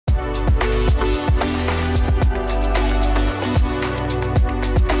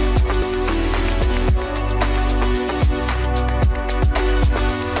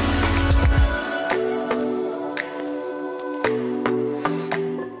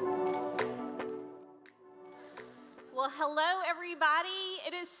hello everybody.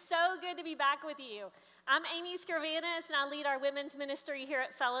 It is so good to be back with you. I'm Amy Scrivanis, and I lead our women's ministry here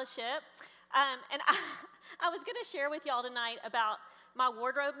at Fellowship. And I was going to share with y'all tonight about my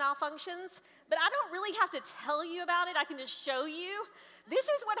wardrobe malfunctions, but I don't really have to tell you about it. I can just show you. This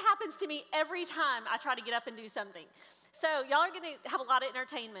is what happens to me every time I try to get up and do something. So y'all are going to have a lot of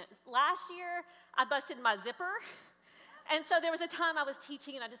entertainment. Last year, I busted my zipper. And so there was a time I was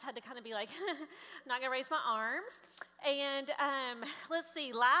teaching, and I just had to kind of be like, I'm not going to raise my arms. And let's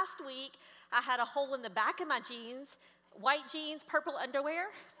see, last week, I had a hole in the back of my jeans, white jeans, purple underwear.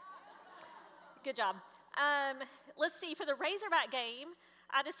 Good job. Let's see, for the Razorback game,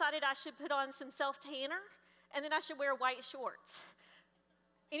 I decided I should put on some self-tanner, and then I should wear white shorts.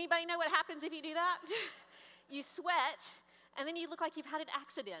 Anybody know what happens if you do that? You sweat, and then you look like you've had an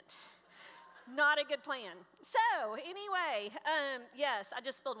accident. Not a good plan. So anyway, yes, I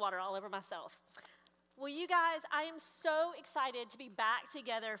just spilled water all over myself. Well, you guys, I am so excited to be back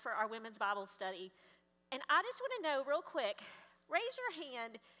together for our women's Bible study. And I just want to know real quick, raise your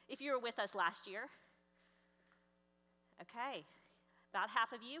hand if you were with us last year. Okay, about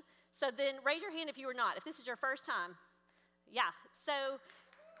half of you. So then raise your hand if you were not, if this is your first time. Yeah, so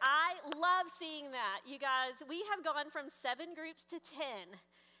I love seeing that. You guys, we have gone from 7 groups to 10.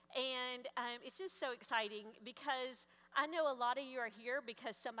 And it's just so exciting because I know a lot of you are here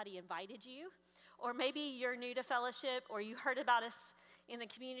because somebody invited you, or maybe you're new to Fellowship, or you heard about us in the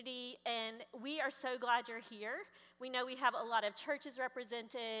community, and we are so glad you're here. We know we have a lot of churches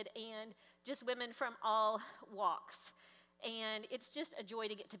represented and just women from all walks. And it's just a joy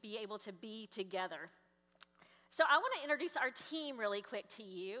to get to be able to be together. So I want to introduce our team really quick to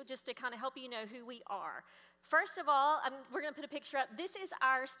you, just to kind of help you know who we are. First of all, we're going to put a picture up. This is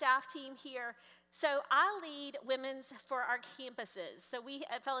our staff team here. So I lead women's for our campuses. So we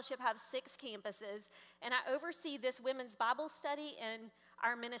at Fellowship have 6 campuses, and I oversee this women's Bible study and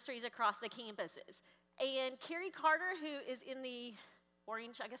our ministries across the campuses. And Carrie Carter, who is in the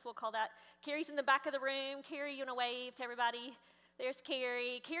orange, I guess we'll call that, Carrie's in the back of the room. Carrie, you want to wave to everybody? There's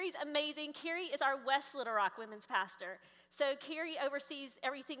Carrie. Carrie's amazing. Carrie is our West Little Rock women's pastor. So Carrie oversees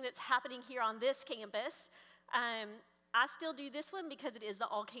everything that's happening here on this campus. I still do this one because it is the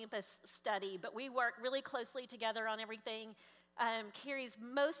all-campus study, but we work really closely together on everything. Carrie's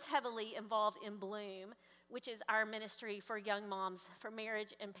most heavily involved in Bloom, which is our ministry for young moms for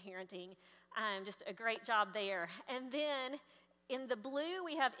marriage and parenting. Just a great job there. And then in the blue,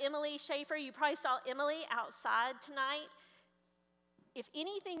 we have Emily Schaefer. You probably saw Emily outside tonight. If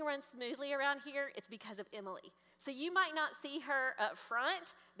anything runs smoothly around here, it's because of Emily. So you might not see her up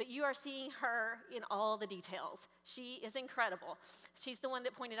front, but you are seeing her in all the details. She is incredible. She's the one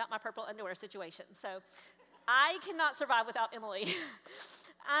that pointed out my purple underwear situation. So I cannot survive without Emily.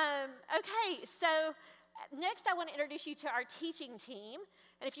 Okay, so next I want to introduce you to our teaching team.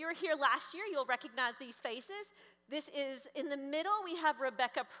 And if you were here last year, you'll recognize these faces. This is, in the middle, we have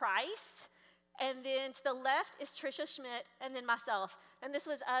Rebecca Price. And then to the left is Trisha Schmidt, and then myself. And this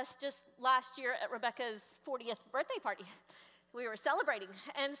was us just last year at Rebecca's 40th birthday party. We were celebrating.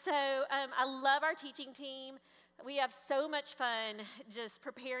 And so I love our teaching team. We have so much fun just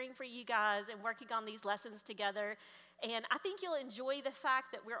preparing for you guys and working on these lessons together. And I think you'll enjoy the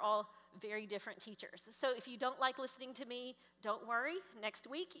fact that we're all very different teachers. So if you don't like listening to me, don't worry. Next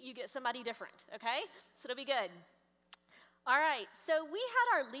week, you get somebody different, okay? So it'll be good. All right, so we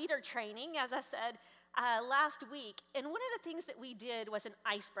had our leader training, as I said, last week, and one of the things that we did was an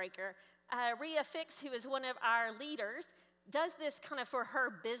icebreaker. Rhea Fix, who is one of our leaders, does this kind of for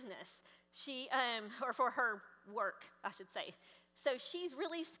her business, or for her work, I should say. So she's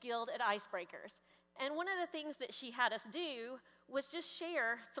really skilled at icebreakers. And one of the things that she had us do was just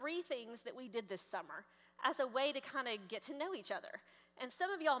share 3 things that we did this summer as a way to kind of get to know each other. And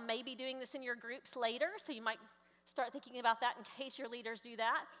some of y'all may be doing this in your groups later, so you might start thinking about that in case your leaders do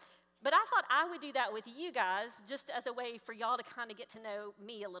that. But I thought I would do that with you guys just as a way for y'all to kind of get to know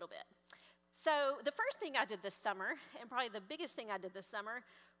me a little bit. So the first thing I did this summer, and probably the biggest thing I did this summer,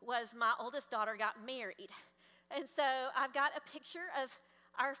 was my oldest daughter got married. And so I've got a picture of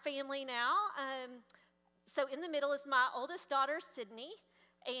our family now. So in the middle is my oldest daughter, Sydney,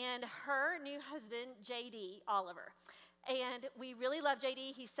 and her new husband, J.D. Oliver. And we really love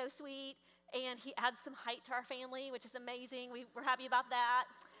J.D. He's so sweet. And he adds some height to our family, which is amazing. We're happy about that.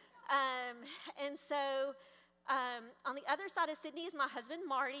 And so on the other side of Sydney is my husband,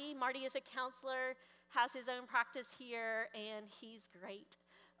 Marty. Marty is a counselor, has his own practice here, and he's great.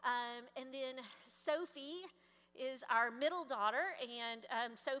 And then Sophie is our middle daughter, and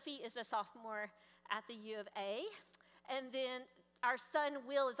Sophie is a sophomore at the U of A. And then our son,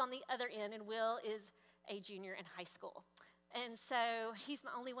 Will, is on the other end, and Will is a junior in high school. And so he's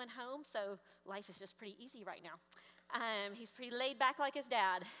my only one home, so life is just pretty easy right now. He's pretty laid back like his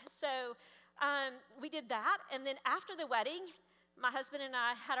dad. So we did that, and then after the wedding, my husband and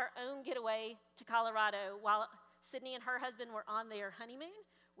I had our own getaway to Colorado. While Sydney and her husband were on their honeymoon,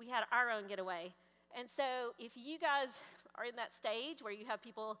 we had our own getaway. And so if you guys are in that stage where you have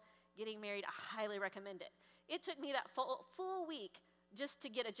people getting married, I highly recommend it. It took me that full week just to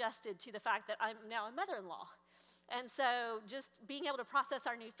get adjusted to the fact that I'm now a mother-in-law. And so just being able to process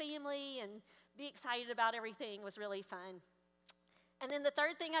our new family and be excited about everything was really fun. And then the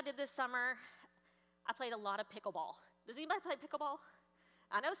third thing I did this summer, I played a lot of pickleball. Does anybody play pickleball?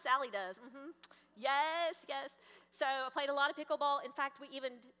 I know Sally does. Yes. So I played a lot of pickleball. In fact, we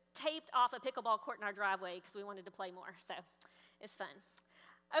even taped off a pickleball court in our driveway because we wanted to play more. So it's fun.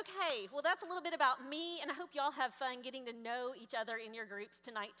 Okay, well, that's a little bit about me, and I hope y'all have fun getting to know each other in your groups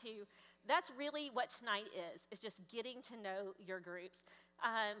tonight, too. That's really what tonight is just getting to know your groups.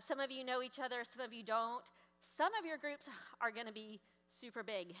 Some of you know each other, some of you don't. Some of your groups are going to be super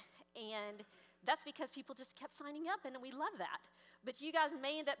big, and that's because people just kept signing up, and we love that. But you guys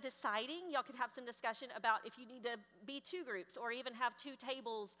may end up deciding, y'all could have some discussion about if you need to be 2 groups or even have 2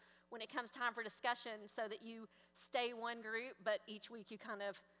 tables when it comes time for discussion so that you stay one group, but each week you kind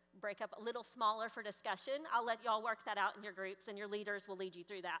of break up a little smaller for discussion. I'll let y'all work that out in your groups, and your leaders will lead you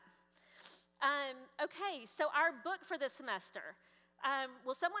through that. Okay, so our book for this semester.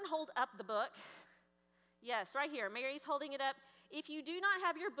 Will someone hold up the book? Yes, right here. Mary's holding it up. If you do not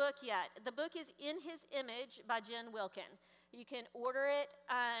have your book yet, the book is In His Image by Jen Wilkin. You can order it,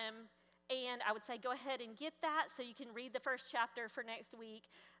 and I would say go ahead and get that so you can read the first chapter for next week.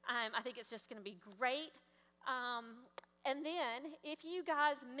 I think it's just going to be great. And then if you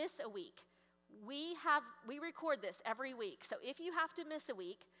guys miss a week, we record this every week. So if you have to miss a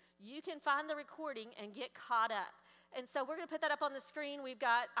week, you can find the recording and get caught up. And so we're going to put that up on the screen. We've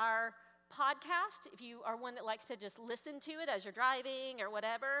got our podcast, if you are one that likes to just listen to it as you're driving or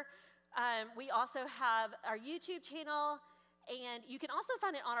whatever. We also have our YouTube channel, and you can also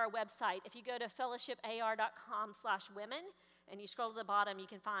find it on our website. If you go to fellowshipar.com/women and you scroll to the bottom, you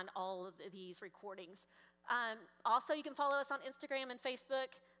can find all of these recordings. Also, you can follow us on Instagram and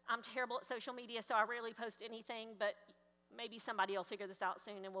Facebook. I'm terrible at social media, so I rarely post anything, but maybe somebody will figure this out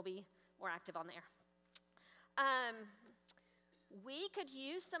soon and we'll be more active on there. We could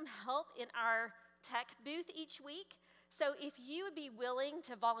use some help in our tech booth each week. So if you would be willing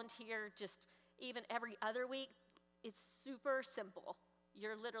to volunteer just even every other week, it's super simple.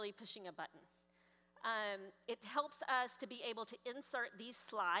 You're literally pushing a button. It helps us to be able to insert these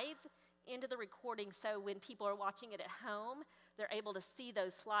slides into the recording so when people are watching it at home, they're able to see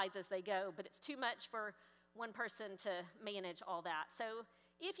those slides as they go, but it's too much for one person to manage all that. So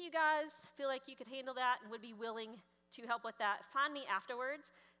if you guys feel like you could handle that and would be willing to help with that, find me afterwards,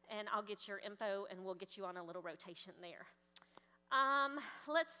 and I'll get your info, and we'll get you on a little rotation there.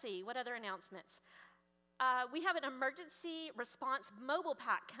 Let's see, what other announcements? We have an emergency response mobile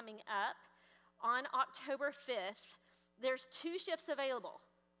pack coming up on October 5th. There's 2 shifts available.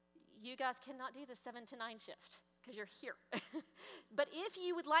 You guys cannot do the 7 to 9 shift because you're here. But if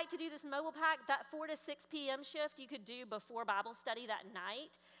you would like to do this mobile pack, that 4 to 6 p.m. shift you could do before Bible study that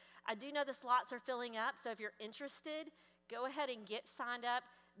night. I do know the slots are filling up, so if you're interested, go ahead and get signed up.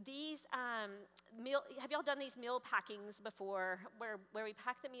 These have y'all done these meal packings before where we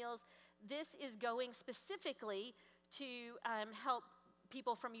pack the meals? This is going specifically to help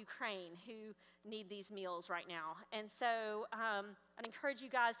people from Ukraine who need these meals right now. And so I'd encourage you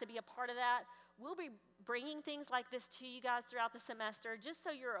guys to be a part of that. We'll be bringing things like this to you guys throughout the semester just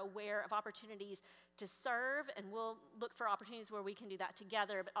so you're aware of opportunities to serve, and we'll look for opportunities where we can do that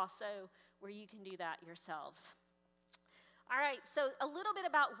together, but also where you can do that yourselves. All right, so a little bit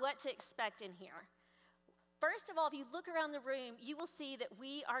about what to expect in here. First of all, if you look around the room, you will see that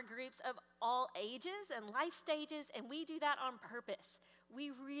we are groups of all ages and life stages, and we do that on purpose.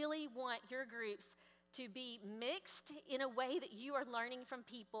 We really want your groups to be mixed in a way that you are learning from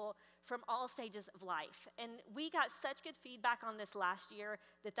people from all stages of life. And we got such good feedback on this last year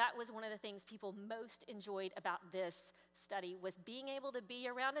that was one of the things people most enjoyed about this study, was being able to be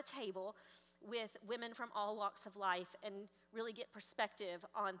around a table with women from all walks of life and really get perspective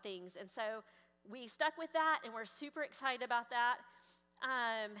on things. And so we stuck with that, and we're super excited about that.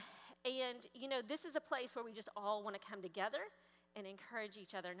 And, you know, this is a place where we just all want to come together and encourage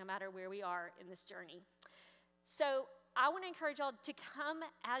each other no matter where we are in this journey. So I want to encourage y'all to come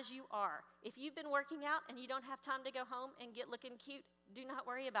as you are. If you've been working out and you don't have time to go home and get looking cute, do not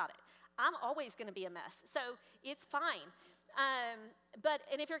worry about it. I'm always going to be a mess, so it's fine.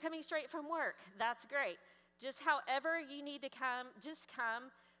 And if you're coming straight from work, that's great. Just however you need to come, just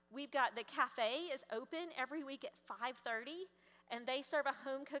come. We've got the cafe is open every week at 5:30, and they serve a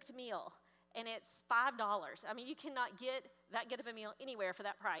home-cooked meal, and it's $5. I mean, you cannot get that good of a meal anywhere for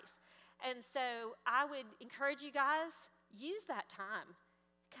that price. And so I would encourage you guys, use that time.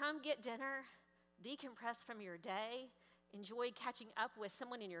 Come get dinner, decompress from your day, enjoy catching up with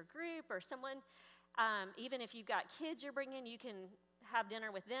someone in your group or someone, even if you've got kids you're bringing, you can have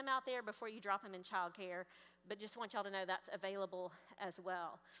dinner with them out there before you drop them in childcare. But just want y'all to know that's available as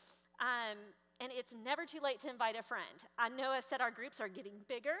well. And it's never too late to invite a friend. I know I said our groups are getting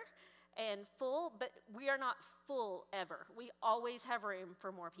bigger and full, but we are not full ever. We always have room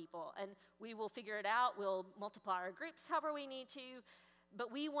for more people, and we will figure it out. We'll multiply our groups however we need to,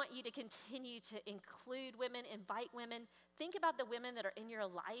 but we want you to continue to include women, invite women. Think about the women that are in your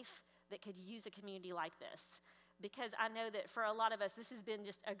life that could use a community like this, because I know that for a lot of us, this has been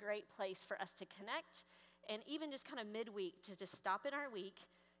just a great place for us to connect, and even just kind of midweek to just stop in our week,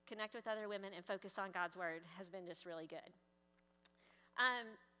 connect with other women, and focus on God's word has been just really good.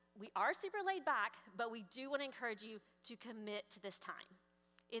 We are super laid back, but we do want to encourage you to commit to this time.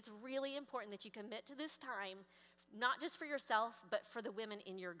 It's really important that you commit to this time, not just for yourself, but for the women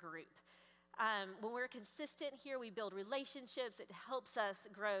in your group. When we're consistent here, we build relationships. It helps us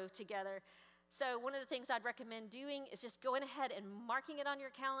grow together. So one of the things I'd recommend doing is just going ahead and marking it on your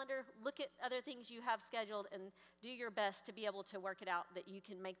calendar. Look at other things you have scheduled and do your best to be able to work it out that you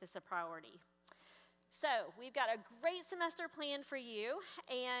can make this a priority. So we've got a great semester planned for you.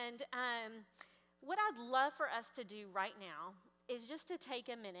 And what I'd love for us to do right now is just to take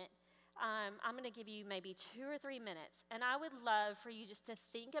a minute. I'm going to give you maybe 2 or 3 minutes. And I would love for you just to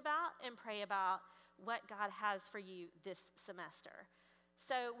think about and pray about what God has for you this semester.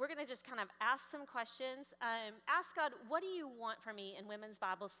 So we're going to just kind of ask some questions. Ask God, what do you want from me in Women's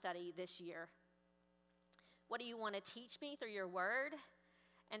Bible Study this year? What do you want to teach me through your word?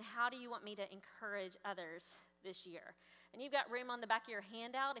 And how do you want me to encourage others this year? And you've got room on the back of your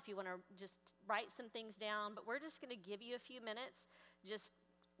handout if you want to just write some things down. But we're just going to give you a few minutes.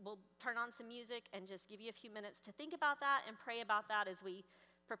 We'll turn on some music and just give you a few minutes to think about that and pray about that as we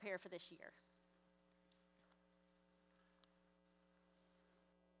prepare for this year.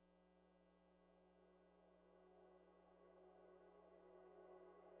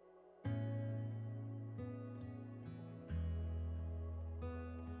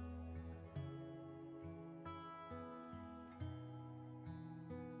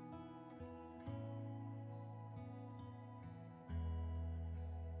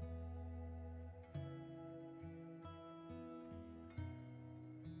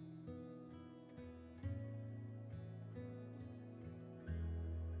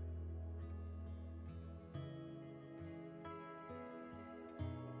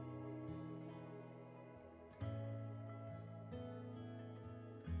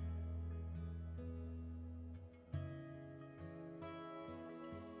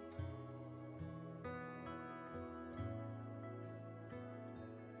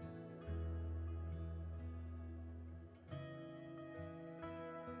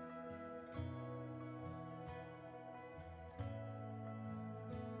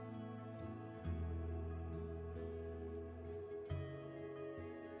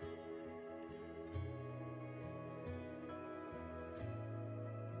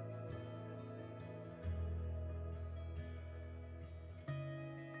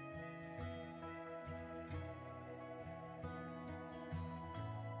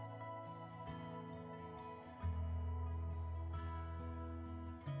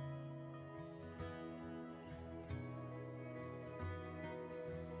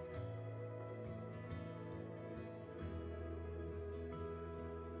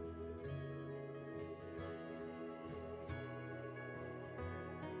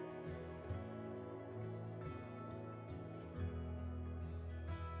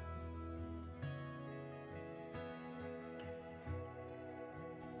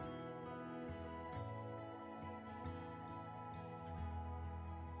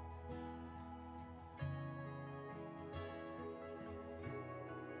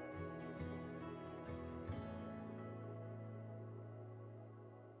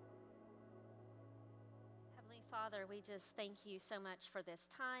 Father, we just thank you so much for this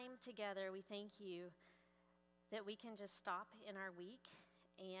time together. We thank you that we can just stop in our week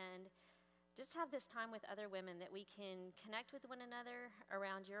and just have this time with other women, that we can connect with one another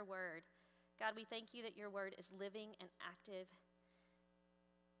around your word. God, we thank you that your word is living and active.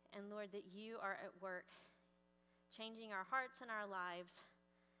 And Lord, that you are at work changing our hearts and our lives.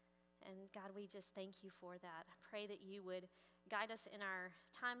 And God, we just thank you for that. I pray that you would guide us in our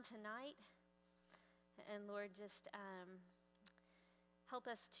time tonight. And Lord, just help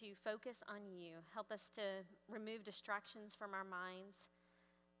us to focus on you. Help us to remove distractions from our minds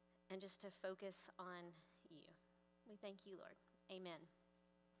and just to focus on you. We thank you, Lord. Amen.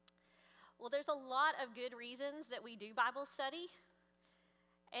 Well, there's a lot of good reasons that we do Bible study.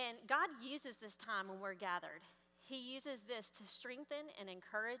 And God uses this time when we're gathered. He uses this to strengthen and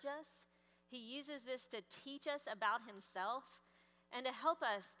encourage us. He uses this to teach us about himself and to help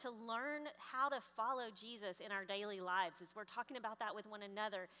us to learn how to follow Jesus in our daily lives as we're talking about that with one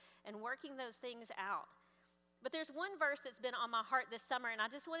another and working those things out. But there's one verse that's been on my heart this summer, and I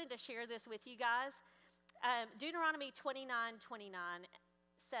just wanted to share this with you guys. Deuteronomy 29:29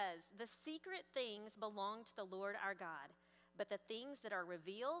 says, "The secret things belong to the Lord our God, but the things that are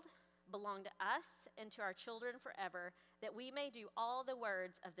revealed belong to us and to our children forever, that we may do all the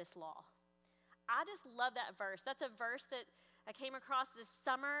words of this law." I just love that verse. That's a verse that I came across this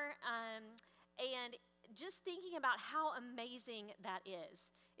summer, and just thinking about how amazing that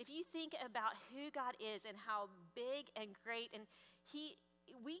is. If you think about who God is and how big and great, and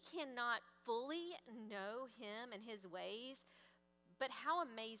we cannot fully know him and his ways, but how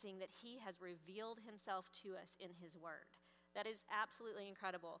amazing that he has revealed himself to us in his word. That is absolutely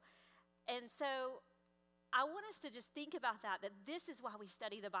incredible. And so I want us to just think about that this is why we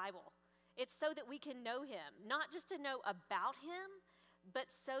study the Bible. It's so that we can know him, not just to know about him,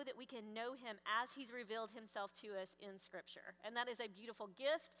 but so that we can know him as he's revealed himself to us in Scripture. And that is a beautiful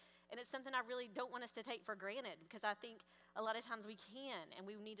gift, and it's something I really don't want us to take for granted, because I think a lot of times we can, and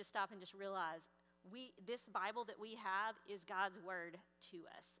we need to stop and just realize this Bible that we have is God's word to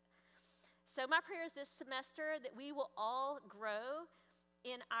us. So my prayer is this semester that we will all grow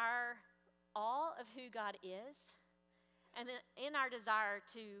in our awe of who God is, and then in our desire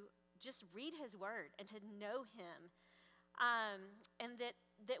to just read his word and to know him, and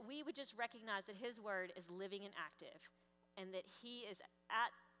that we would just recognize that his word is living and active, and that he is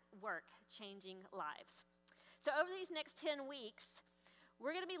at work changing lives. So over these next 10 weeks,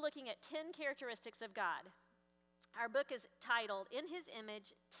 we're going to be looking at 10 characteristics of God. Our book is titled, In His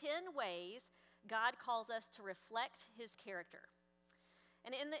Image, 10 Ways God Calls Us to Reflect His Character.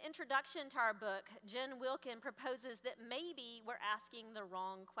 And in the introduction to our book, Jen Wilkin proposes that maybe we're asking the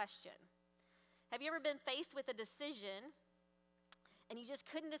wrong question. Have you ever been faced with a decision and you just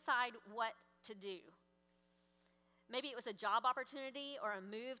couldn't decide what to do? Maybe it was a job opportunity or a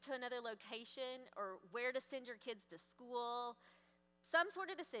move to another location or where to send your kids to school, some sort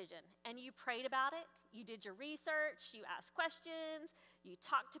of decision. And you prayed about it, you did your research, you asked questions, you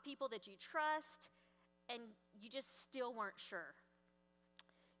talked to people that you trust, and you just still weren't sure.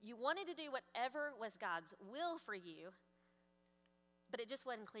 You wanted to do whatever was God's will for you, but it just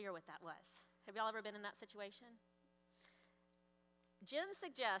wasn't clear what that was. Have y'all ever been in that situation? Jen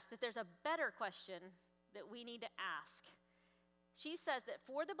suggests that there's a better question that we need to ask. She says that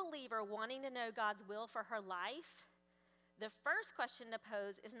for the believer wanting to know God's will for her life, the first question to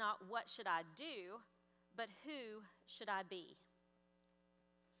pose is not what should I do, but who should I be?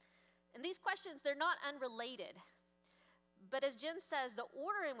 And these questions, they're not unrelated. But as Jen says, the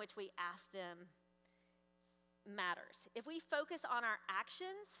order in which we ask them matters. If we focus on our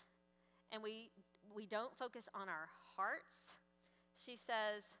actions and we don't focus on our hearts, she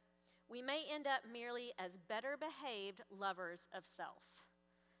says, we may end up merely as better behaved lovers of self.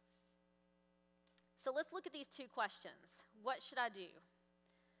 So let's look at these two questions. What should I do?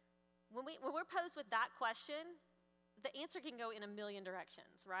 When we're posed with that question, the answer can go in a million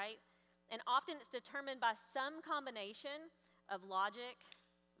directions, right? And often it's determined by some combination of logic,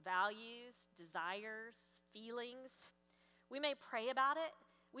 values, desires, feelings. We may pray about it.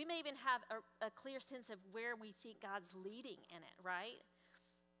 We may even have a clear sense of where we think God's leading in it, right?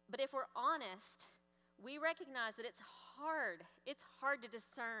 But if we're honest, we recognize that it's hard. It's hard to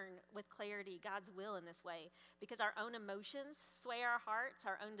discern with clarity God's will in this way because our own emotions sway our hearts,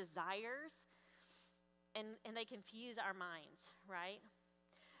 our own desires, and they confuse our minds, right?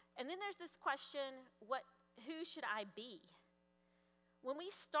 And then there's this question, who should I be? When we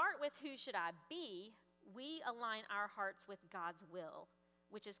start with who should I be, we align our hearts with God's will,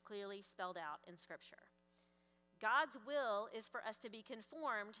 which is clearly spelled out in Scripture. God's will is for us to be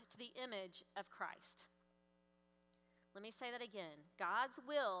conformed to the image of Christ. Let me say that again. God's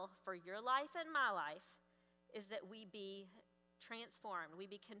will for your life and my life is that we be transformed, we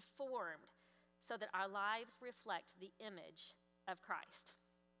be conformed, so that our lives reflect the image of Christ.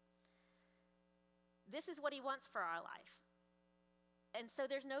 This is what he wants for our life. And so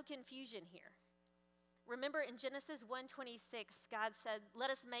there's no confusion here. Remember in Genesis 1:26, God said, let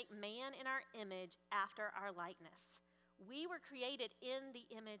us make man in our image after our likeness. We were created in the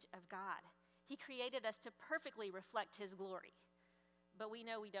image of God. He created us to perfectly reflect his glory. But we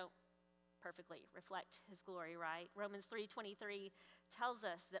know we don't perfectly reflect his glory, right? Romans 3:23 tells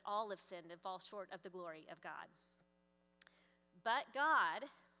us that all have sinned and fall short of the glory of God. But God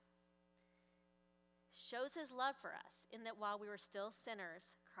shows his love for us in that while we were still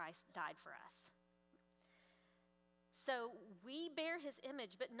sinners, Christ died for us. So we bear his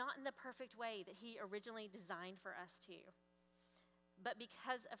image, but not in the perfect way that he originally designed for us to. But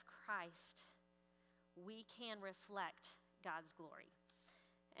because of Christ, we can reflect God's glory.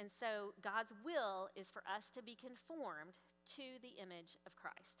 And so God's will is for us to be conformed to the image of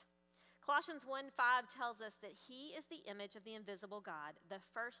Christ. Colossians 1:5 tells us that he is the image of the invisible God, the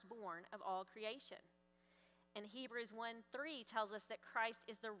firstborn of all creation. And Hebrews 1:3 tells us that Christ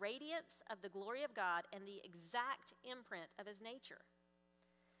is the radiance of the glory of God and the exact imprint of his nature.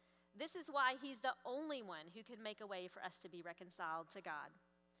 This is why he's the only one who could make a way for us to be reconciled to God,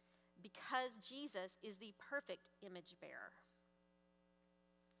 because Jesus is the perfect image bearer.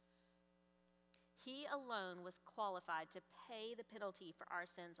 He alone was qualified to pay the penalty for our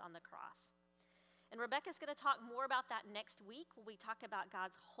sins on the cross. And Rebecca's going to talk more about that next week when we talk about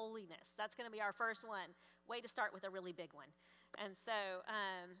God's holiness. That's going to be our first one. Way to start with a really big one. And so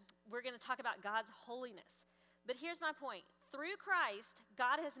we're going to talk about God's holiness. But here's my point. Through Christ,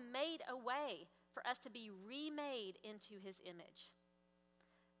 God has made a way for us to be remade into his image.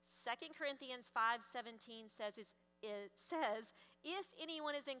 2 Corinthians 5:17 says, if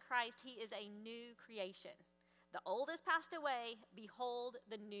anyone is in Christ, he is a new creation. The old has passed away. Behold,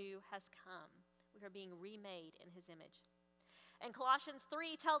 the new has come. We are being remade in his image. And Colossians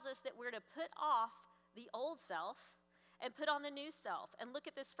 3 tells us that we're to put off the old self and put on the new self. And look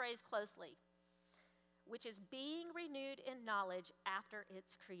at this phrase closely, which is being renewed in knowledge after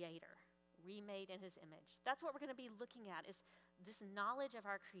its creator, remade in his image. That's what we're going to be looking at, is this knowledge of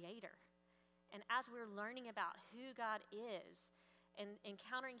our creator. And as we're learning about who God is and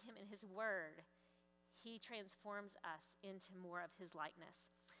encountering him in his word, he transforms us into more of his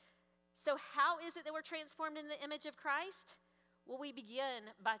likeness. So how is it that we're transformed in the image of Christ? Well, we begin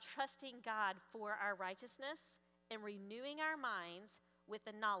by trusting God for our righteousness and renewing our minds with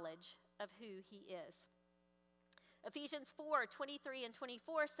the knowledge of who he is. Ephesians 4:23 and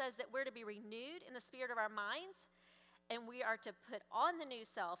 24 says that we're to be renewed in the spirit of our minds, and we are to put on the new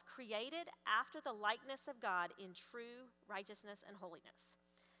self, created after the likeness of God in true righteousness and holiness.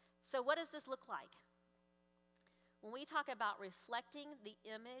 So what does this look like? When we talk about reflecting the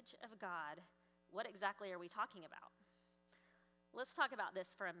image of God, what exactly are we talking about? Let's talk about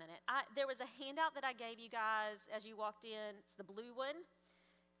this for a minute. There was a handout that I gave you guys as you walked in. It's the blue one.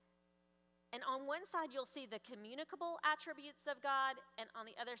 And on one side, you'll see the communicable attributes of God, and on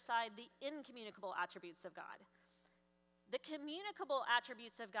the other side, the incommunicable attributes of God. The communicable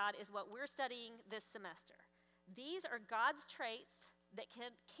attributes of God is what we're studying this semester. These are God's traits that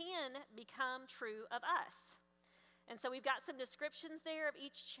can become true of us. And so we've got some descriptions there of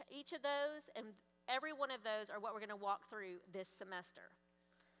each of those, and every one of those are what we're going to walk through this semester.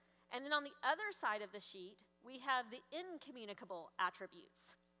 And then on the other side of the sheet, we have the incommunicable attributes.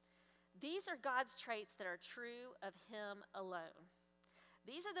 These are God's traits that are true of him alone.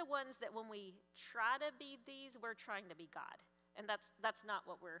 These are the ones that when we try to be these, we're trying to be God. And that's not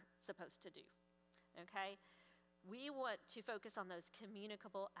what we're supposed to do, okay? We want to focus on those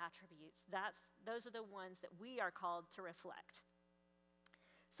communicable attributes. Those are the ones that we are called to reflect.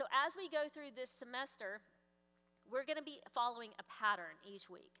 So as we go through this semester, we're going to be following a pattern each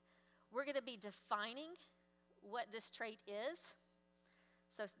week. We're going to be defining what this trait is.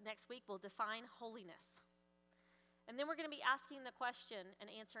 So next week, we'll define holiness. And then we're going to be asking the question and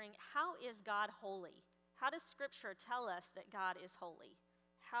answering, how is God holy? How does Scripture tell us that God is holy?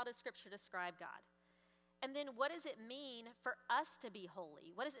 How does Scripture describe God? And then what does it mean for us to be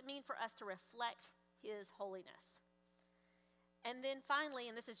holy? What does it mean for us to reflect his holiness? And then finally,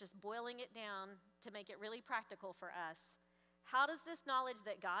 and this is just boiling it down to make it really practical for us, how does this knowledge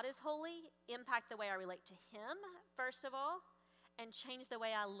that God is holy impact the way I relate to him, first of all, and change the way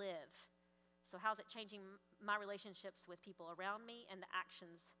I live? So how's it changing my relationships with people around me and the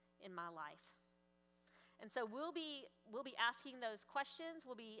actions in my life? And so we'll be asking those questions.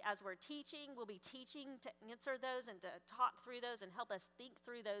 As we're teaching, we'll be teaching to answer those and to talk through those and help us think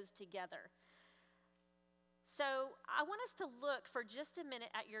through those together. So I want us to look for just a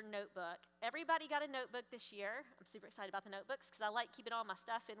minute at your notebook. Everybody got a notebook this year. I'm super excited about the notebooks because I like keeping all my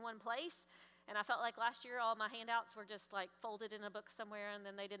stuff in one place. And I felt like last year all my handouts were just like folded in a book somewhere, and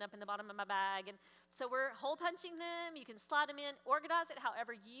then they'd end up in the bottom of my bag. And so we're hole punching them. You can slide them in, organize it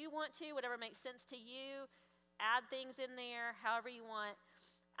however you want to, whatever makes sense to you. add things in there however you want.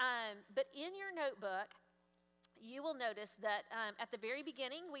 But in your notebook, you will notice that at the very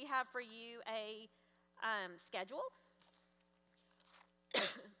beginning, we have for you a schedule.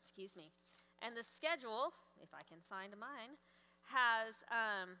 Excuse me. And the schedule, if I can find mine, has,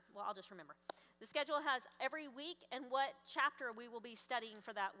 well, I'll just remember. The schedule has every week and what chapter we will be studying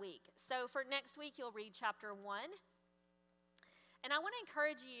for that week. So for next week, you'll read chapter 1. And I want to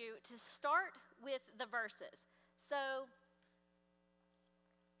encourage you to start with the verses. So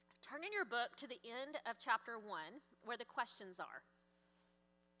turn in your book to the end of chapter 1, where the questions are.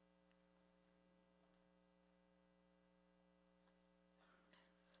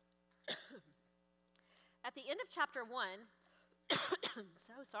 At the end of chapter 1,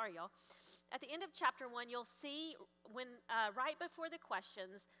 so sorry, y'all. At the end of chapter 1, you'll see when right before the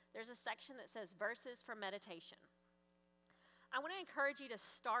questions, there's a section that says verses for meditation. I want to encourage you to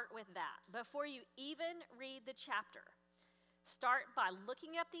start with that before you even read the chapter. Start by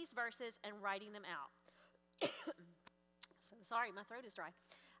looking up these verses and writing them out. So sorry, my throat is dry.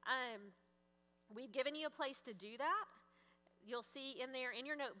 We've given you a place to do that. You'll see in there in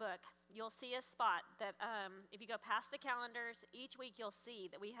your notebook, you'll see a spot that if you go past the calendars, each week you'll see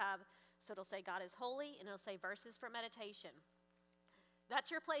that we have, so it'll say God is holy, and it'll say verses for meditation.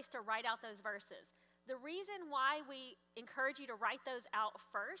 That's your place to write out those verses. The reason why we encourage you to write those out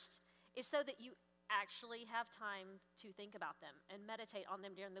first is so that you actually have time to think about them and meditate on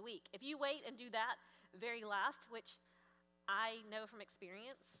them during the week. If you wait and do that very last, which I know from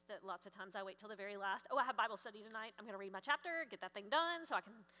experience that lots of times I wait till the very last. Oh, I have Bible study tonight. I'm going to read my chapter, get that thing done so I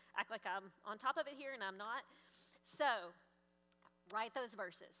can act like I'm on top of it here, and I'm not. So write those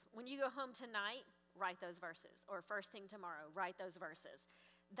verses. When you go home tonight, write those verses. Or first thing tomorrow, write those verses.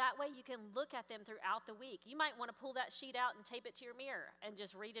 That way you can look at them throughout the week. You might want to pull that sheet out and tape it to your mirror and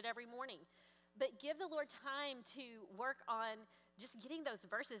just read it every morning. But give the Lord time to work on just getting those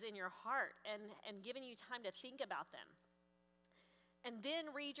verses in your heart and giving you time to think about them. And then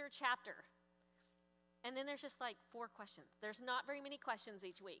read your chapter. And then there's just like 4 questions. There's not very many questions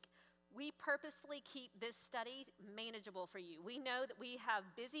each week. We purposefully keep this study manageable for you. We know that we have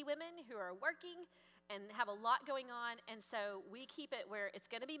busy women who are working and have a lot going on, and so we keep it where it's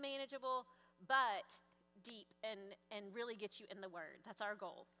going to be manageable, but deep and really get you in the Word. That's our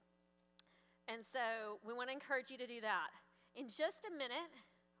goal. And so we want to encourage you to do that. In just a minute,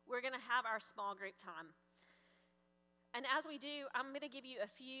 we're going to have our small group time. And as we do, I'm going to give you a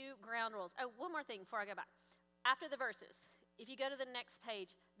few ground rules. Oh, one more thing before I go back. After the verses, if you go to the next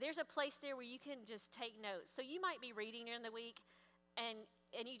page, there's a place there where you can just take notes. So you might be reading during the week, and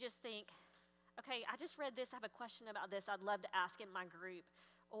you just think, okay, I just read this. I have a question about this. I'd love to ask in my group.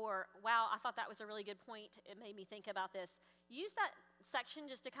 Or, wow, I thought that was a really good point. It made me think about this. Use that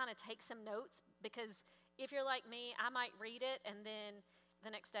section just to kind of take some notes, because if you're like me, I might read it, and then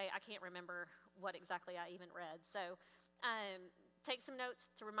the next day I can't remember what exactly I even read. So take some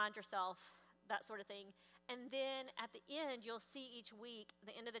notes to remind yourself, that sort of thing. And then at the end, you'll see each week,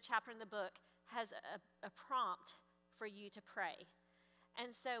 the end of the chapter in the book has a prompt for you to pray.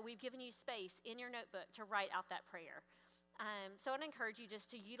 And so we've given you space in your notebook to write out that prayer. So I want to encourage you just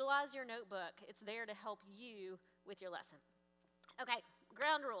to utilize your notebook. It's there to help you with your lesson. Okay,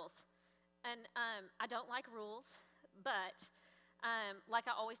 ground rules. And I don't like rules, but like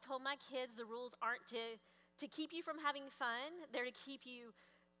I always told my kids, the rules aren't to keep you from having fun. They're to keep you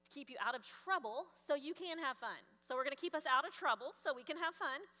out of trouble so you can have fun. So we're going to keep us out of trouble so we can have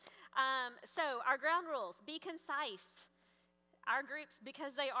fun. So our ground rules: be concise. Our groups,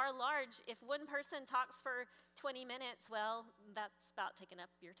 because they are large, if one person talks for 20 minutes, well, that's about taking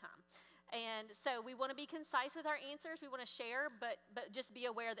up your time. And so we want to be concise with our answers. We want to share, but just be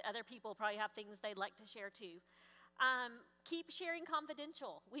aware that other people probably have things they'd like to share too. Keep sharing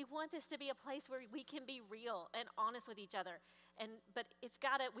confidential. We want this to be a place where we can be real and honest with each other. But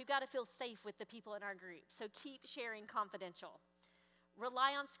we've got to feel safe with the people in our group. So keep sharing confidential.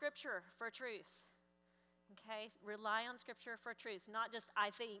 Rely on Scripture for truth. Okay, rely on Scripture for truth, not just I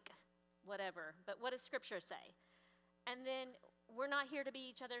think, whatever, but what does Scripture say? And then we're not here to be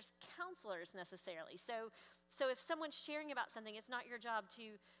each other's counselors necessarily. So if someone's sharing about something, it's not your job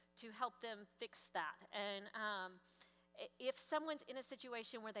to help them fix that. And if someone's in a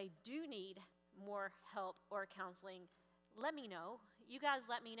situation where they do need more help or counseling, let me know. You guys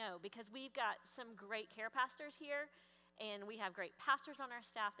let me know, because we've got some great care pastors here. And we have great pastors on our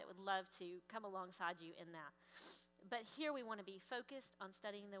staff that would love to come alongside you in that. But here we want to be focused on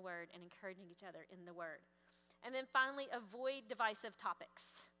studying the Word and encouraging each other in the Word. And then finally, avoid divisive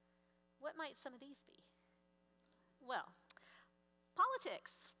topics. What might some of these be? Well,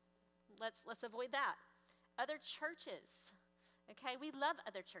 politics. Let's avoid that. other churches. Okay, we love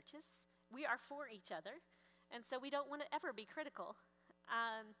other churches. We are for each other, and so we don't want to ever be critical.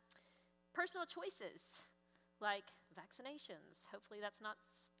 Personal choices, like vaccinations. Hopefully that's not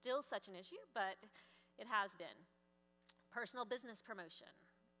still such an issue, but it has been. Personal business promotion.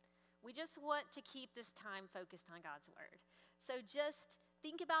 We just want to keep this time focused on God's word. So just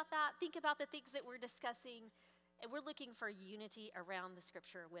think about that. Think about the things that we're discussing. And we're looking for unity around the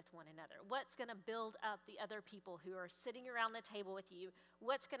scripture with one another. What's going to build up the other people who are sitting around the table with you?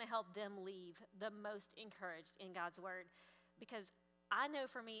 What's going to help them leave the most encouraged in God's word? Because I know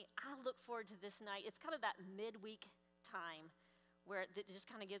for me, I look forward to this night. It's kind of that midweek time where it just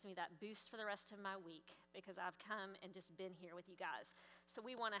kind of gives me that boost for the rest of my week because I've come and just been here with you guys. So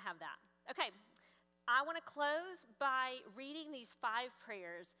we want to have that. Okay, I want to close by reading these 5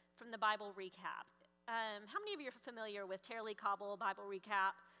 prayers from the Bible recap. How many of you are familiar with Tara-Lee Cobble Bible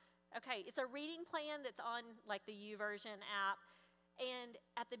Recap? Okay, it's a reading plan that's on like the YouVersion app. And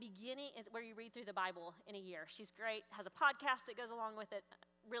at the beginning, where you read through the Bible in a year. She's great, has a podcast that goes along with it.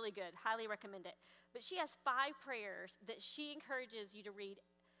 Really good, highly recommend it. But she has 5 prayers that she encourages you to read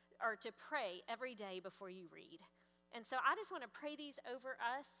or to pray every day before you read. And so I just want to pray these over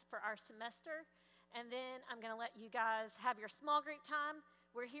us for our semester. And then I'm going to let you guys have your small group time.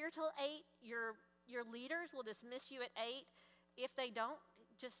 We're here till 8. Your leaders will dismiss you at 8. If they don't,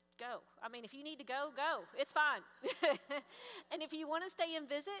 just go. I mean, if you need to go, go. It's fine. And if you want to stay and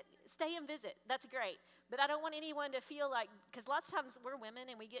visit. That's great. But I don't want anyone to feel like, because lots of times we're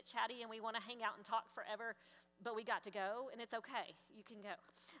women and we get chatty and we want to hang out and talk forever, but we got to go, and it's okay. You can go.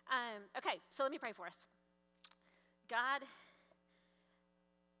 Okay, so let me pray for us. God,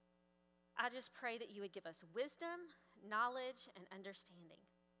 I just pray that you would give us wisdom, knowledge, and understanding.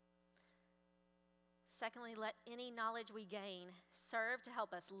 Secondly, let any knowledge we gain serve to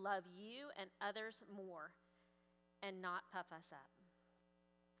help us love you and others more and not puff us up.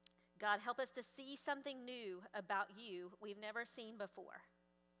 God, help us to see something new about you we've never seen before.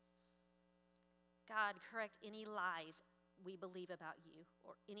 God, correct any lies we believe about you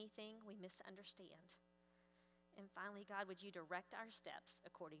or anything we misunderstand. And finally, God, would you direct our steps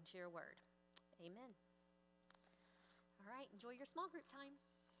according to your word? Amen. All right, enjoy your small group time.